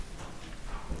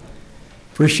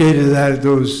Appreciated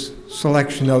those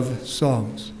selection of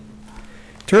songs.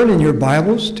 Turn in your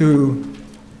Bibles to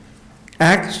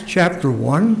Acts chapter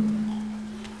 1.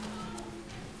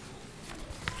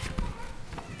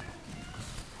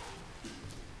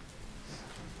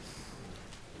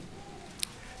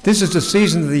 This is the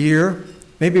season of the year.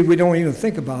 Maybe we don't even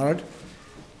think about it.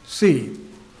 See,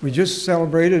 we just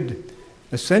celebrated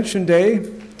Ascension Day.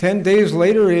 10 days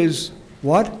later is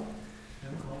what?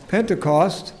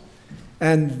 Pentecost.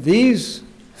 And these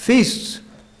feasts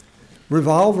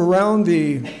revolve around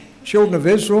the children of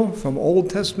Israel from Old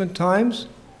Testament times,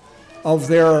 of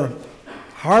their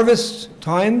harvest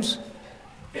times,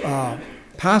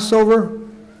 Passover,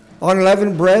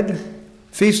 unleavened bread,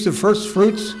 Feast of First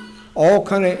Fruits, all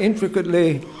kind of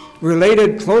intricately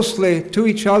related closely to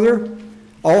each other,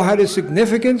 all had a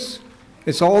significance.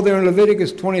 It's all there in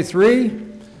Leviticus 23.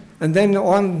 And then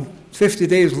on 50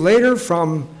 days later,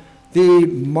 from the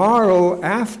morrow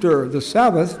after the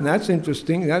Sabbath, and that's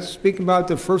interesting, that's speaking about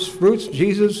the first fruits,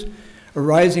 Jesus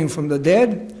arising from the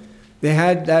dead. They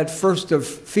had that Feast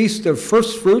of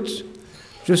First Fruits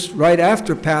just right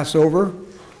after Passover,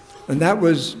 and that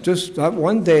was just that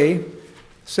one day,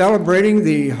 celebrating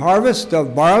the harvest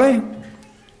of barley.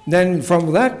 Then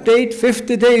from that date,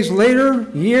 50 days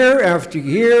later, year after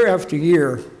year after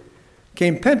year,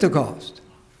 came Pentecost.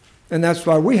 And that's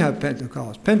why we have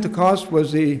Pentecost. Pentecost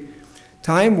was the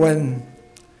time when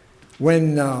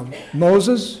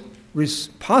Moses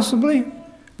possibly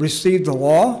received the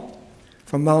law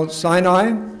from Mount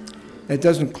Sinai. It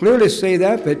doesn't clearly say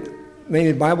that, but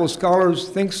many Bible scholars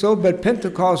think so. But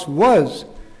Pentecost was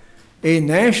a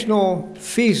national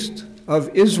feast of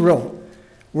Israel,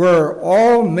 where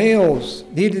all males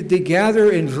needed to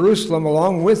gather in Jerusalem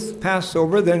along with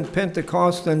Passover, then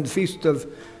Pentecost and Feast of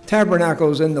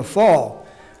Tabernacles in the fall.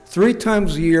 3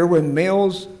 times a year when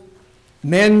men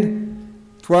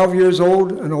 12 years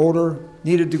old and older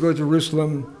needed to go to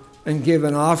Jerusalem and give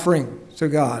an offering to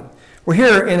God. Well,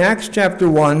 here in Acts chapter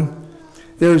 1,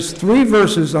 there's 3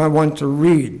 verses I want to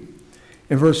read.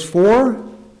 In verse 4,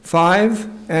 5,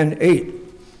 and 8.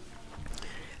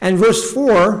 And verse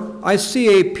 4, I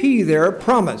see a P there,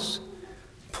 promise.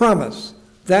 Promise.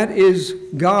 That is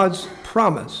God's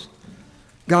promise.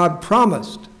 God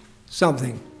promised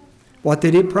something. What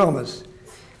did he promise?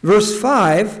 Verse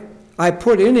 5, I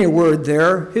put in a word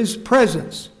there, his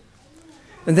presence.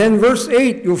 And then verse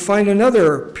 8, you'll find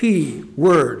another P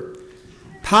word,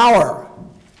 power.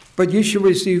 But you shall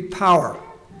receive power.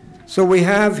 So we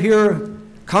have here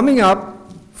coming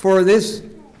up for this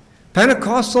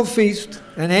Pentecostal feast,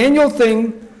 an annual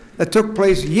thing that took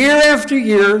place year after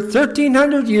year,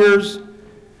 1,300 years,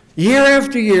 year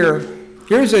after year.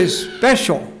 Here's a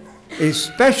special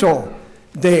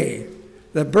day,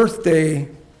 the birthday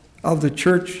of the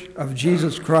Church of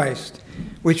Jesus Christ,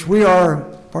 which we are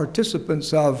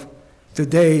participants of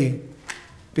today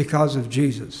because of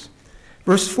Jesus.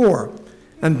 Verse 4,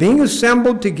 and being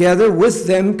assembled together with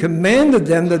them, commanded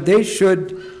them that they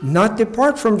should not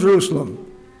depart from Jerusalem,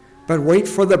 but wait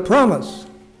for the promise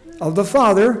of the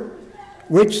Father,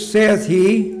 which saith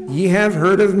he, ye have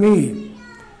heard of me.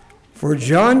 For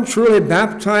John truly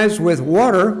baptized with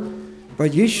water,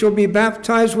 but ye shall be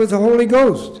baptized with the Holy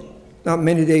Ghost not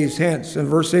many days hence. In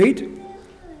verse 8,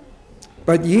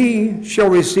 but ye shall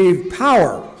receive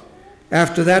power.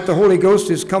 After that the Holy Ghost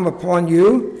is come upon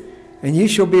you, and ye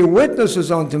shall be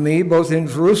witnesses unto me, both in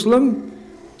Jerusalem,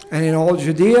 and in all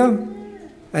Judea,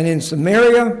 and in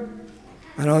Samaria,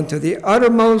 and unto the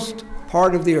uttermost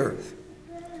part of the earth.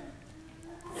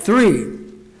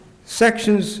 3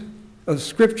 sections of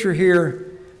Scripture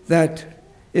here that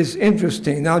is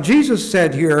interesting. Now, Jesus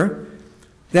said here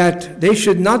that they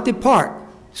should not depart.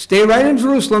 Stay right in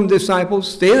Jerusalem, disciples.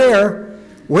 Stay there.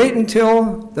 Wait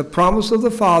until the promise of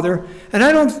the Father. And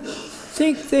I don't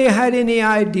think they had any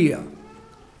idea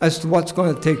as to what's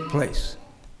going to take place.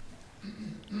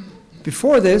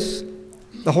 Before this,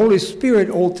 the Holy Spirit,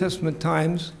 Old Testament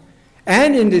times,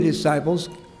 and in the disciples,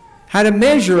 had a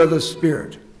measure of the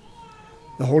Spirit.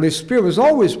 The Holy Spirit was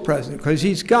always present because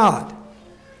he's God.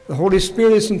 The Holy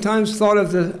Spirit is sometimes thought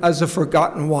of as a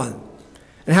forgotten one.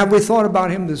 And have we thought about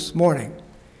him this morning?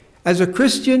 As a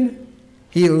Christian,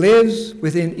 he lives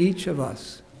within each of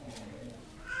us.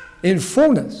 In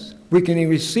fullness, we can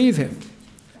receive him.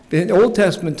 In Old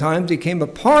Testament times, he came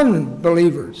upon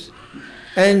believers.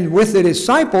 And with the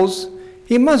disciples,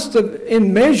 he must have,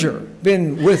 in measure,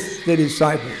 been with the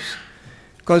disciples.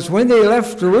 Because when they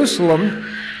left Jerusalem,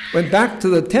 went back to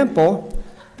the temple,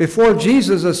 before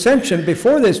Jesus' ascension,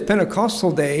 before this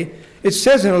Pentecostal day, it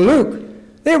says in Luke,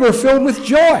 they were filled with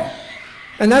joy.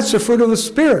 And that's the fruit of the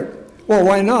Spirit. Well,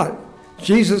 why not?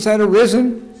 Jesus had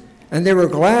arisen, and they were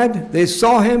glad. They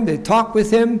saw him, they talked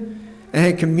with him, and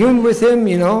had communed with him,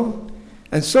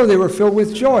 and so they were filled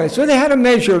with joy. So they had a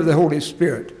measure of the Holy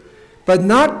Spirit, but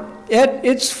not at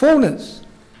its fullness.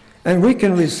 And we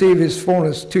can receive his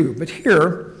fullness too. But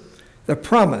here, the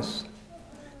promise.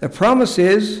 The promise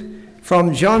is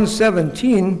from John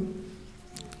 17,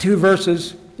 2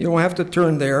 verses. You don't have to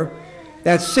turn there.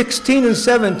 That's 16 and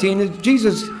 17.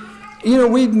 Jesus,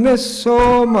 we'd miss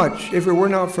so much if it were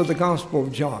not for the Gospel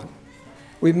of John.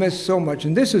 We miss so much.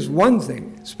 And this is one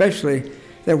thing, especially,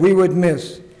 that we would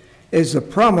miss, is the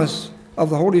promise of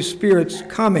the Holy Spirit's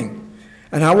coming.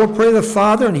 And I will pray the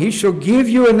Father, and he shall give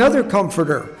you another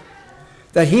comforter,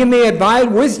 that he may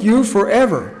abide with you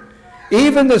forever,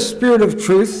 even the Spirit of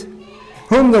truth,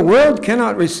 whom the world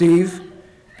cannot receive,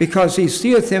 because it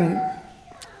seeth him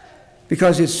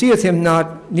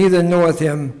not, neither knoweth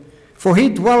him, for he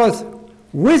dwelleth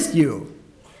with you.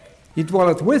 He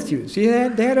dwelleth with you. See,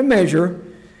 they had a measure,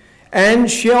 and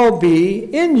shall be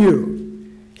in you.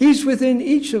 He's within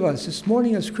each of us this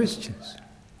morning as Christians.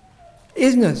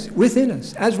 Isn't us, within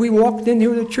us, as we walked in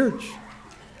here to church,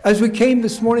 as we came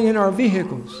this morning in our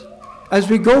vehicles, as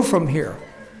we go from here.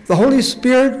 The Holy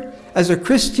Spirit, as a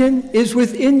Christian, is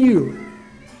within you.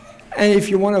 And if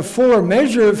you want a fuller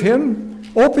measure of him,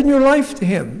 open your life to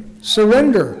him.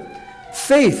 Surrender.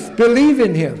 Faith. Believe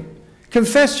in him.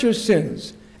 Confess your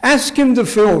sins. Ask him to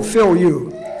fill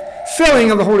you.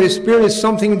 Filling of the Holy Spirit is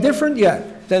something different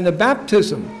yet than the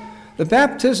baptism. The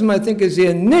baptism, I think, is the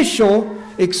initial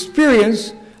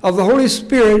experience of the Holy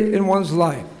Spirit in one's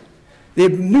life. The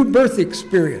new birth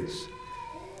experience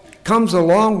comes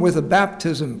along with a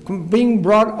baptism, being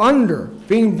brought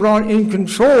in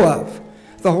control of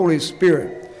the Holy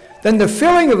Spirit. Then the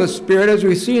filling of the Spirit, as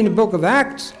we see in the book of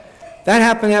Acts, that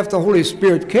happened after the Holy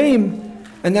Spirit came,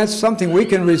 and that's something we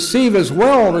can receive as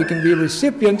well. We can be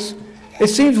recipients. It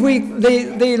seems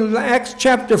Acts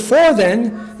chapter 4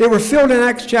 then, they were filled in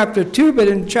Acts chapter 2, but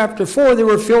in chapter 4 they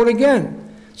were filled again.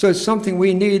 So it's something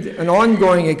we need an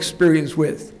ongoing experience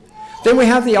with. Then we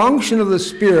have the unction of the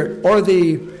Spirit, or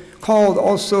called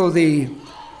also the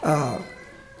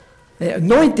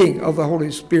anointing of the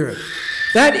Holy Spirit.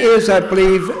 That is, I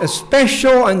believe, a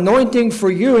special anointing for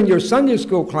you in your Sunday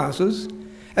school classes.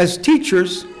 As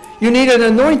teachers, you need an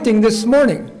anointing this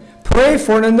morning. Pray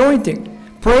for an anointing.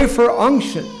 Pray for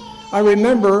unction. I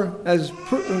remember as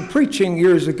preaching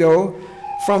years ago,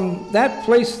 from that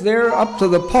place there up to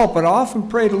the pulpit, I often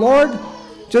prayed, Lord,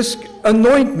 just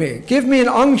anoint me. Give me an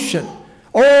unction.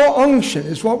 All unction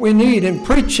is what we need in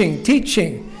preaching,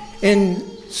 teaching, in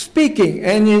speaking,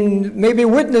 and in maybe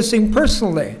witnessing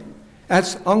personally.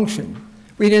 That's unction.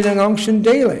 We need an unction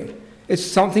daily. It's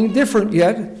something different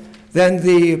yet than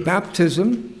the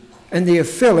baptism and the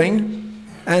filling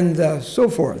and so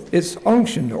forth. It's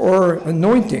unction or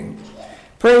anointing.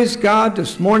 Praise God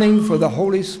this morning for the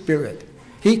Holy Spirit.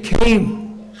 He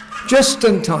came just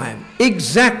in time,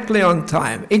 exactly on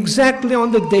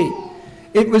the date.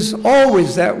 It was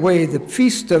always that way. The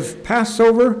feast of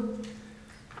Passover,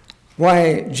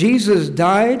 why Jesus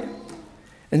died,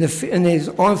 and his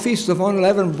feast of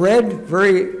unleavened bread,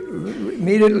 very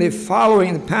immediately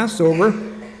following the Passover,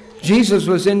 Jesus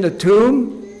was in the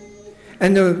tomb,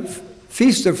 and the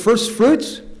feast of first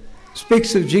fruits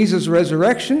speaks of Jesus'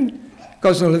 resurrection,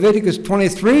 because in Leviticus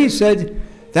 23 he said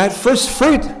that first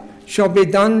fruit shall be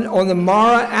done on the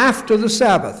morrow after the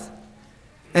Sabbath,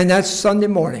 and that's Sunday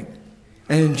morning.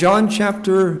 And in John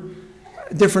chapter,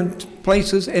 different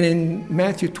places, and in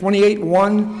Matthew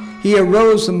 28:1, he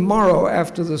arose the morrow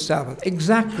after the Sabbath,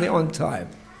 exactly on time.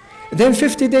 And then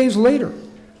 50 days later,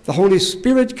 the Holy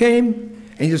Spirit came,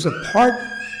 and he was a part.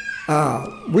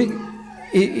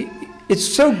 It's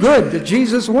so good that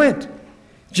Jesus went.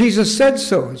 Jesus said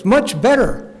so. It's much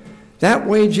better. That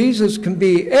way Jesus can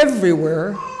be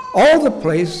everywhere, all the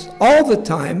place, all the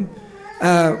time,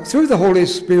 through the Holy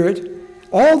Spirit,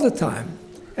 all the time.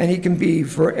 And he can be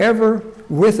forever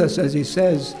with us, as he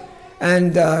says.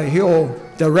 And he'll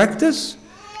direct us,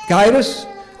 guide us.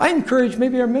 I encourage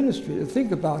maybe our ministry to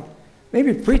think about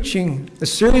maybe preaching a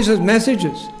series of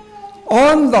messages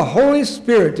on the Holy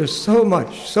Spirit. There's so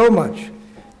much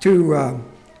to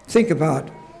think about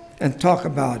and talk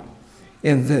about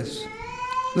in this.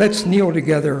 Let's kneel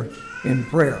together in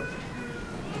prayer.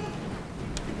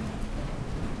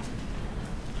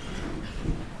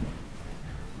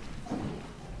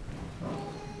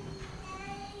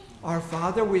 Our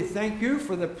Father, we thank you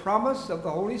for the promise of the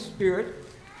Holy Spirit,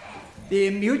 the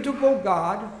immutable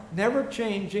God, never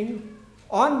changing,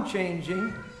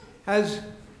 unchanging, has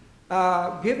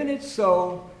given it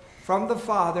so from the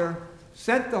Father,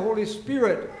 sent the Holy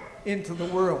Spirit into the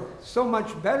world. So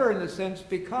much better in a sense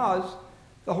because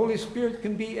the Holy Spirit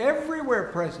can be everywhere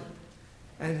present,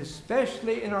 and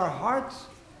especially in our hearts,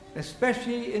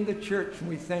 especially in the church, and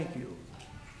we thank you.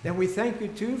 And we thank you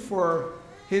too for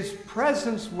his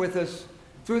presence with us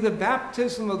through the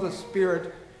baptism of the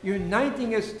Spirit,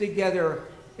 uniting us together,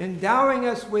 endowing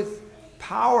us with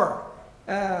power,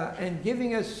 and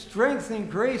giving us strength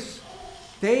and grace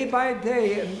day by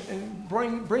day, and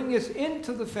bring us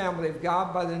into the family of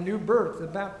God by the new birth, the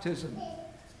baptism.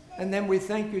 And then we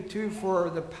thank you too for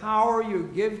the power you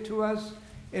give to us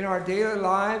in our daily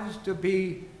lives to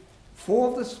be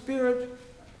full of the Spirit,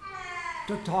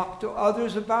 to talk to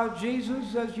others about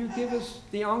Jesus as you give us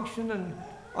the unction and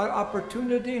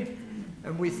opportunity.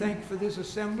 And we thank for this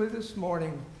assembly this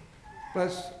morning.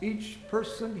 Bless each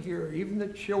person here, even the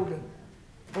children.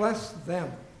 Bless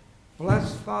them.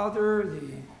 Bless, Father,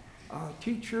 the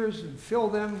teachers, and fill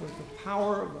them with the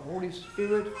power of the Holy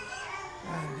Spirit.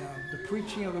 And the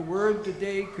preaching of the word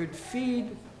today could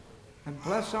feed and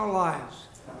bless our lives.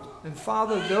 And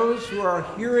Father, those who are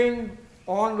hearing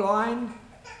online,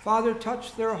 Father,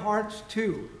 touch their hearts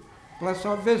too. Bless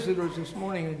our visitors this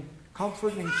morning and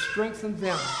comfort and strengthen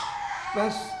them.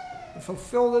 Bless and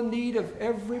fulfill the need of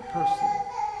every person,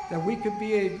 that we could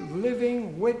be a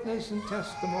living witness and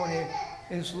testimony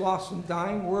in this lost and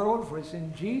dying world. For it's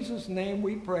in Jesus' name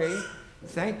we pray.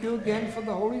 Thank you again for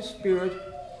the Holy Spirit.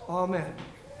 Amen.